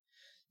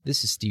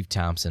This is Steve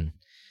Thompson.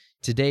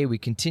 Today we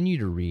continue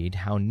to read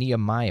how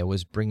Nehemiah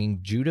was bringing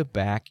Judah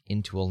back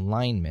into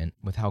alignment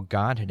with how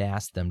God had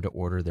asked them to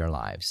order their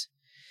lives.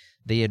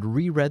 They had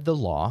reread the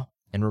law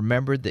and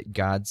remembered that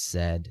God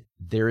said,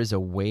 there is a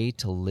way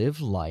to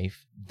live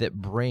life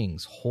that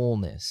brings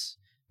wholeness,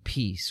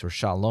 peace, or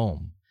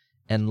shalom,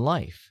 and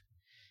life.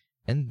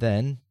 And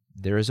then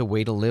there is a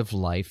way to live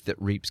life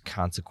that reaps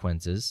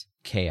consequences,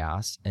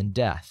 chaos, and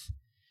death.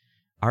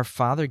 Our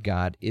Father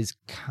God is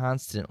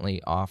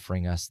constantly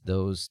offering us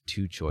those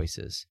two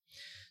choices.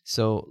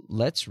 So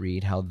let's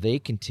read how they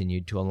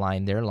continued to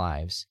align their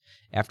lives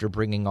after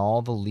bringing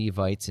all the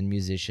Levites and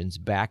musicians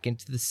back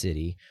into the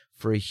city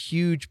for a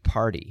huge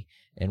party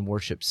and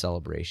worship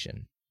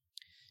celebration.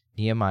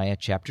 Nehemiah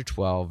chapter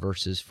 12,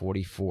 verses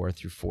 44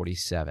 through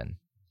 47.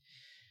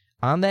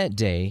 On that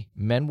day,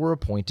 men were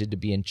appointed to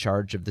be in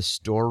charge of the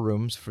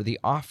storerooms for the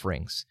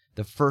offerings,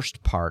 the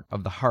first part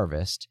of the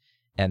harvest,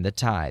 and the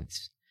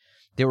tithes.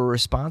 They were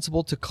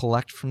responsible to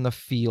collect from the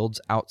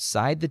fields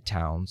outside the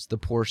towns the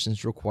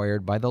portions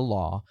required by the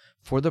law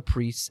for the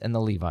priests and the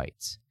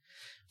Levites.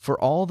 For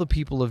all the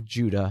people of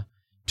Judah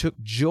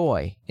took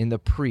joy in the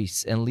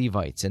priests and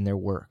Levites in their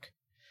work.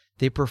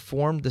 They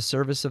performed the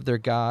service of their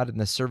God and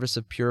the service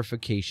of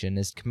purification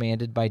as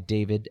commanded by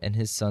David and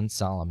his son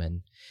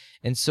Solomon,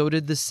 and so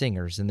did the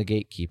singers and the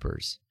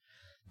gatekeepers.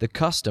 The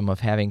custom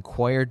of having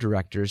choir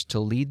directors to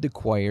lead the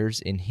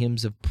choirs in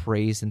hymns of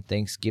praise and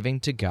thanksgiving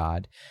to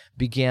God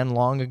began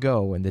long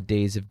ago in the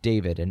days of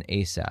David and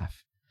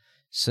Asaph.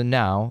 So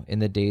now, in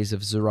the days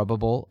of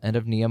Zerubbabel and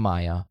of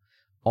Nehemiah,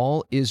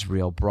 all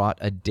Israel brought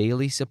a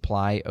daily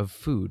supply of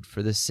food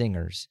for the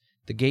singers,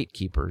 the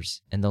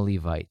gatekeepers, and the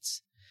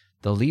Levites.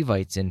 The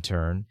Levites, in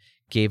turn,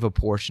 gave a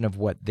portion of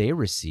what they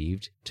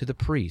received to the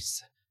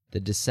priests, the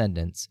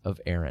descendants of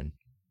Aaron.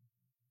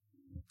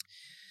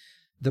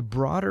 The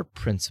broader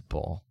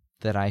principle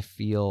that I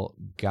feel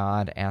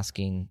God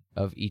asking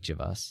of each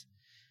of us,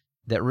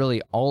 that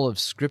really all of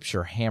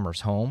Scripture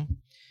hammers home,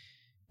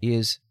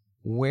 is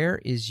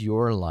where is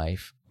your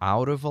life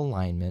out of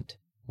alignment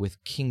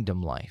with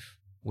kingdom life,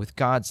 with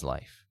God's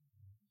life?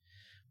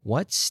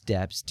 What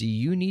steps do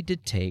you need to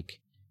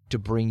take to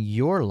bring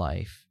your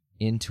life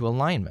into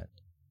alignment?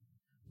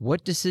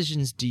 What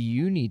decisions do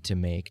you need to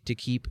make to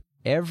keep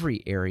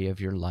every area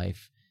of your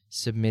life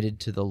submitted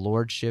to the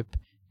lordship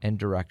and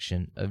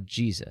direction of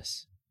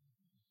Jesus?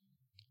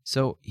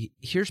 So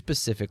here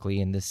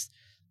specifically in this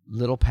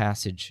little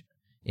passage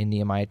in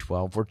Nehemiah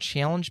 12, we're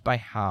challenged by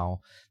how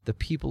the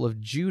people of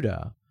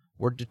Judah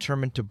were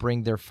determined to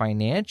bring their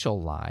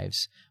financial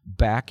lives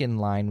back in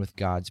line with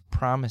God's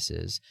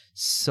promises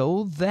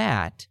so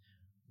that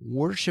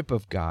worship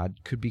of God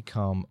could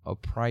become a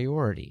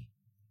priority.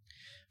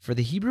 For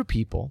the Hebrew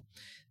people,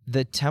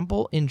 the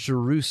temple in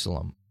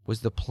Jerusalem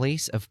was the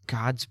place of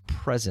God's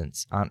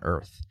presence on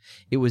earth.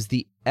 It was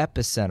the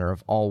epicenter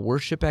of all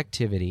worship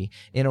activity.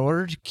 In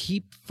order to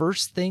keep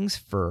first things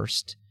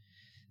first,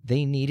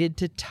 they needed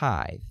to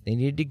tithe. They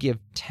needed to give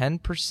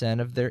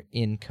 10% of their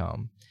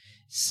income,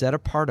 set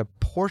apart a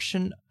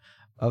portion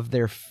of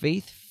their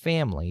faith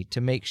family to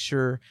make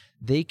sure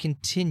they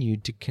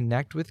continued to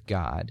connect with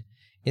God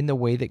in the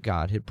way that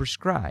God had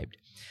prescribed.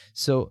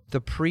 So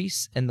the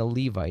priests and the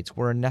Levites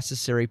were a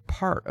necessary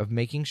part of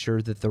making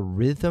sure that the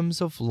rhythms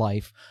of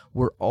life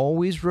were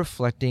always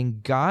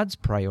reflecting God's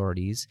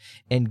priorities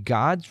and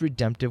God's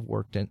redemptive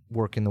work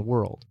in the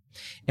world.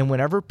 And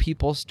whenever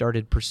people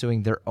started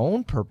pursuing their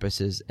own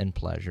purposes and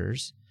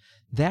pleasures,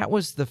 that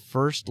was the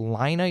first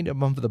line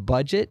item of the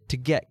budget to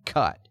get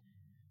cut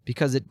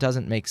because it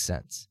doesn't make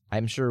sense.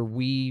 I'm sure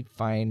we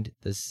find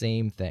the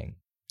same thing.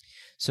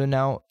 So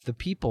now the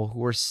people who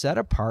were set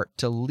apart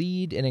to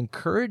lead and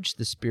encourage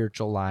the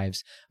spiritual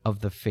lives of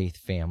the faith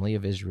family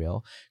of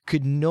Israel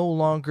could no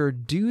longer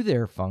do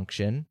their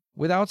function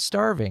without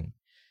starving.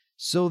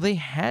 So they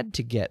had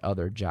to get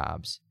other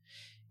jobs.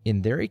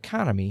 In their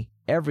economy,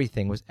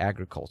 everything was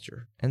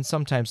agriculture and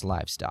sometimes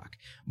livestock.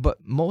 But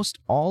most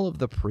all of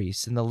the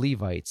priests and the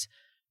Levites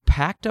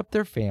packed up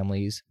their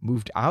families,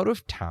 moved out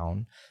of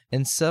town,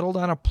 and settled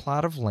on a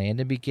plot of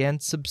land and began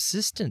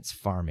subsistence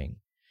farming.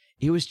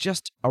 It was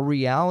just a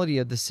reality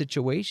of the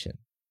situation.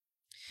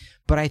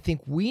 But I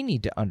think we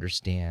need to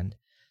understand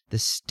the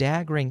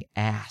staggering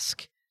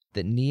ask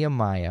that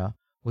Nehemiah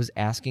was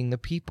asking the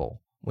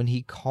people when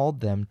he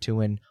called them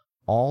to an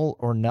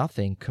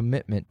all-or-nothing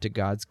commitment to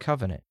God's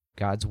covenant,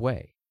 God's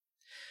way.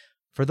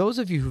 For those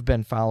of you who've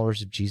been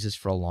followers of Jesus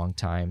for a long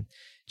time,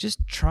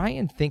 just try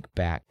and think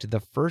back to the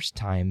first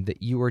time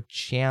that you were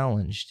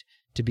challenged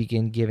to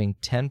begin giving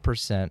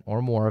 10%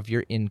 or more of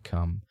your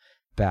income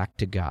back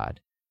to God.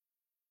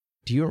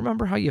 Do you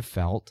remember how you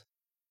felt?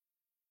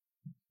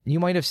 You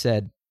might have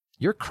said,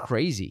 "You're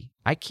crazy.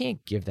 I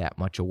can't give that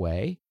much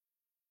away."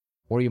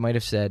 Or you might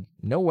have said,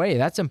 "No way,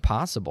 that's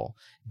impossible.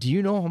 Do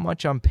you know how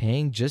much I'm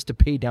paying just to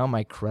pay down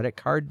my credit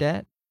card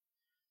debt?"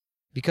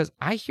 Because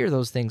I hear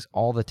those things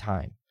all the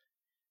time.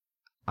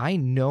 I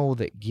know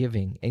that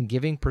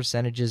giving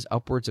percentages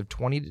upwards of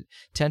 10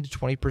 to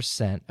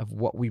 20% of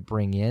what we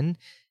bring in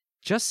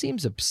just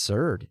seems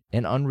absurd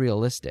and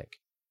unrealistic.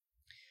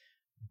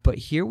 But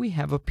here we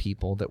have a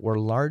people that were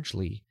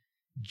largely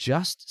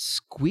just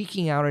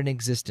squeaking out an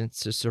existence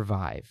to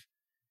survive.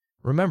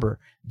 Remember,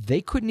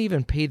 they couldn't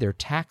even pay their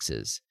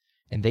taxes,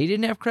 and they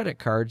didn't have credit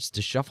cards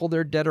to shuffle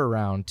their debt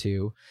around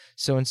to,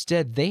 so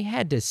instead they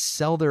had to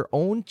sell their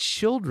own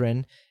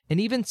children and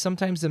even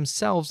sometimes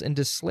themselves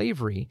into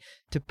slavery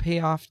to pay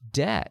off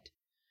debt.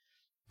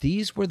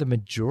 These were the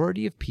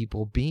majority of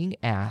people being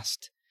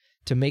asked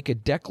to make a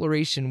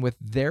declaration with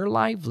their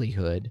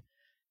livelihood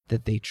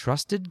that they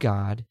trusted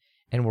God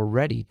and were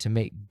ready to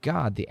make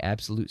God the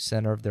absolute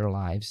center of their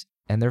lives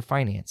and their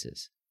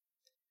finances.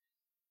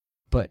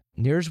 But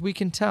near as we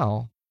can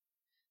tell,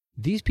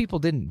 these people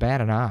didn't bat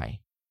an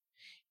eye.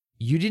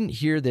 You didn't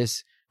hear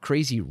this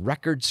crazy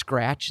record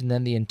scratch and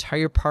then the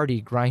entire party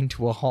grind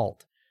to a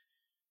halt.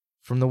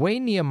 From the way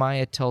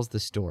Nehemiah tells the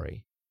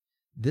story,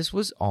 this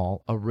was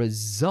all a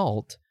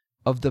result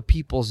of the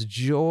people's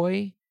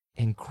joy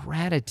and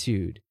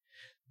gratitude.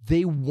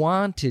 They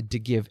wanted to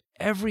give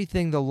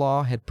everything the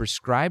law had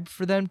prescribed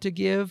for them to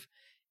give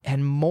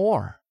and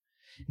more.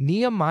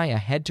 Nehemiah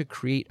had to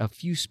create a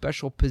few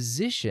special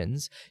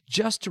positions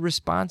just to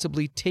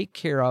responsibly take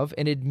care of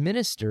and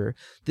administer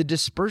the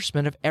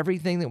disbursement of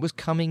everything that was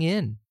coming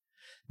in.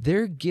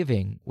 Their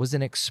giving was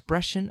an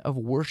expression of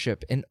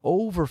worship, an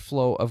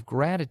overflow of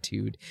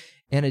gratitude,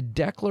 and a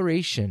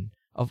declaration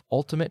of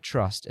ultimate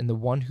trust in the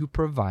one who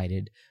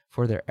provided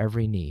for their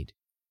every need.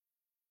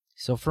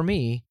 So for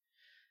me,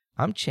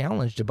 I'm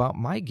challenged about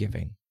my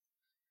giving.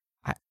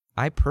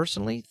 I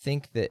personally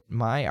think that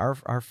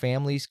our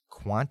family's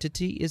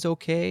quantity is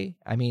okay.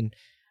 I mean,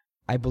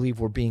 I believe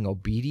we're being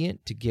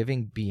obedient to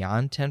giving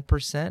beyond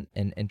 10%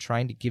 and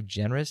trying to give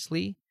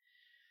generously.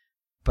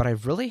 But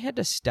I've really had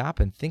to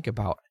stop and think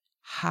about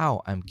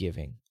how I'm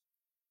giving.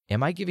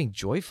 Am I giving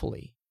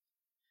joyfully?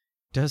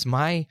 Does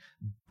my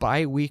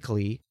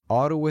bi-weekly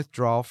auto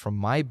withdrawal from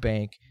my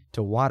bank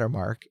to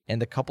Watermark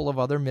and the couple of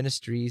other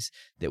ministries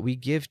that we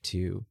give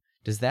to,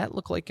 does that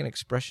look like an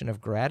expression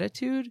of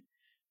gratitude?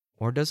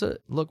 Or does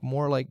it look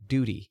more like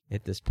duty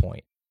at this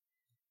point?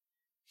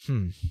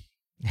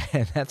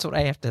 That's what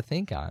I have to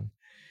think on.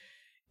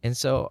 And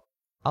so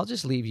I'll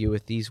just leave you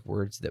with these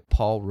words that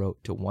Paul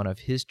wrote to one of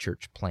his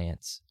church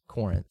plants,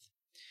 Corinth,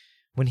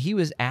 when he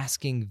was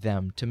asking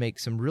them to make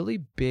some really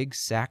big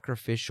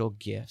sacrificial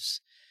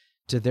gifts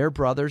to their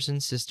brothers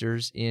and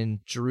sisters in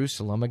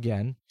Jerusalem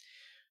again,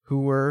 who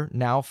were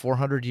now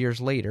 400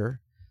 years later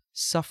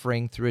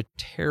suffering through a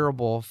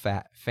terrible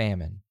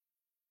famine.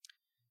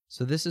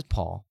 So this is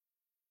Paul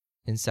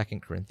in 2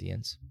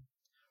 Corinthians.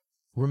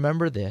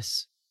 Remember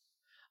this: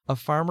 a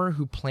farmer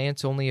who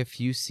plants only a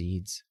few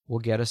seeds will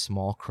get a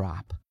small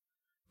crop,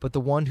 but the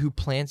one who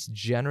plants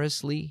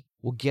generously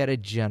will get a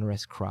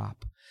generous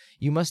crop.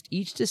 You must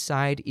each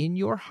decide in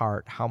your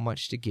heart how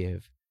much to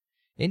give,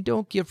 and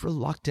don't give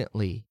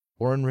reluctantly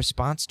or in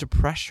response to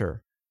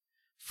pressure,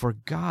 for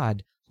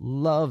God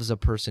loves a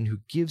person who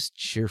gives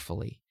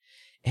cheerfully,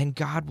 and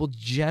God will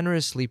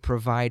generously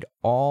provide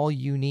all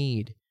you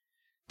need.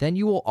 Then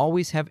you will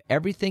always have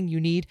everything you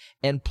need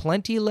and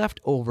plenty left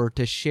over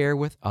to share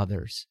with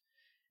others.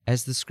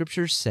 As the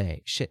scriptures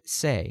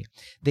say,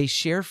 they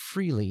share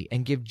freely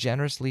and give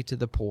generously to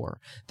the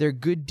poor. Their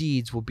good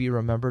deeds will be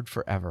remembered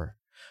forever.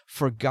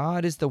 For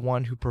God is the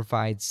one who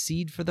provides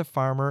seed for the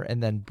farmer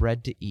and then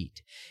bread to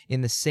eat.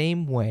 In the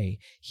same way,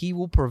 he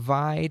will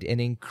provide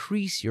and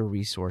increase your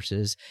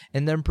resources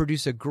and then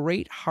produce a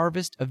great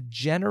harvest of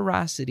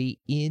generosity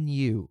in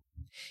you.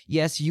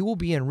 Yes, you will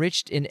be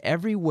enriched in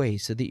every way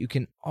so that you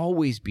can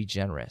always be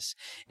generous.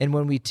 And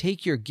when we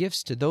take your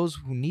gifts to those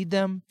who need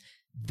them,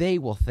 they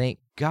will thank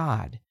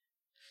God.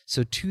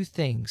 So two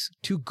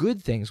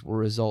good things will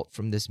result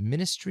from this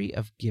ministry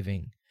of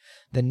giving.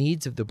 The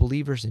needs of the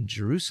believers in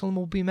Jerusalem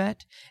will be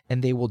met,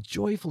 and they will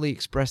joyfully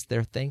express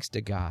their thanks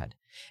to God.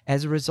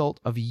 As a result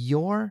of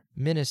your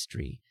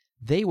ministry,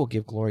 they will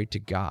give glory to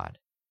God.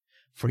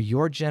 For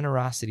your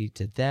generosity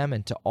to them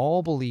and to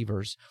all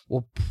believers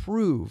will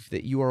prove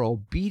that you are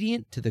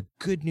obedient to the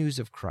good news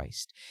of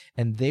Christ,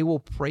 and they will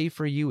pray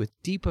for you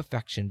with deep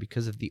affection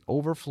because of the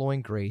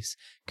overflowing grace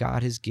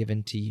God has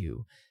given to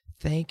you.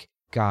 Thank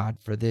God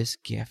for this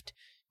gift,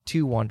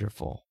 too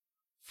wonderful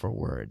for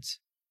words.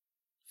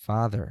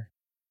 Father,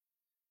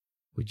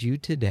 would you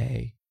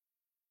today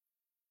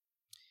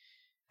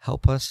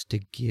help us to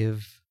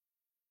give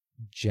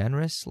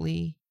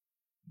generously,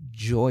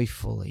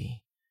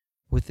 joyfully,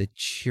 with a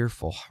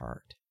cheerful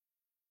heart.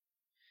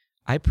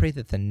 I pray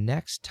that the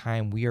next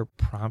time we are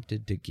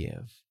prompted to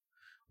give,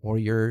 or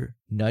you're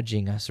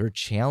nudging us or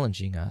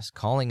challenging us,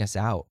 calling us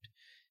out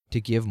to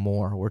give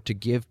more or to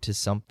give to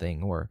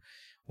something or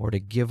to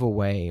give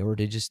away or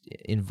to just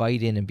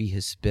invite in and be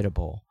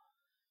hospitable,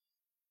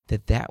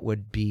 that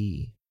would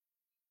be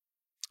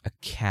a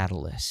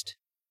catalyst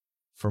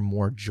for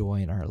more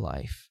joy in our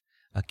life,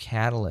 a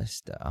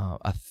catalyst,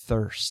 a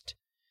thirst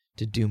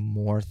to do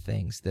more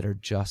things that are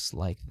just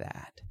like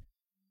that.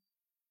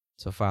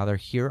 So, Father,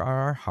 here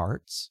are our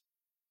hearts,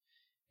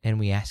 and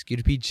we ask you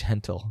to be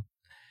gentle,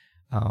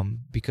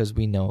 because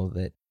we know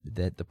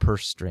that the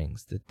purse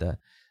strings, that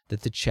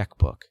the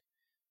checkbook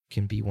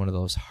can be one of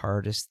those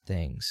hardest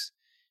things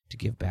to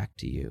give back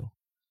to you.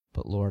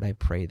 But Lord, I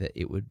pray that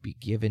it would be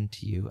given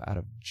to you out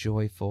of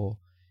joyful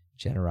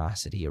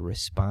generosity, a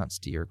response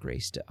to your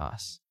grace to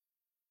us.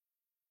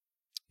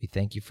 We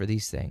thank you for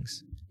these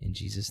things. In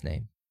Jesus'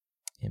 name,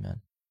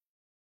 amen.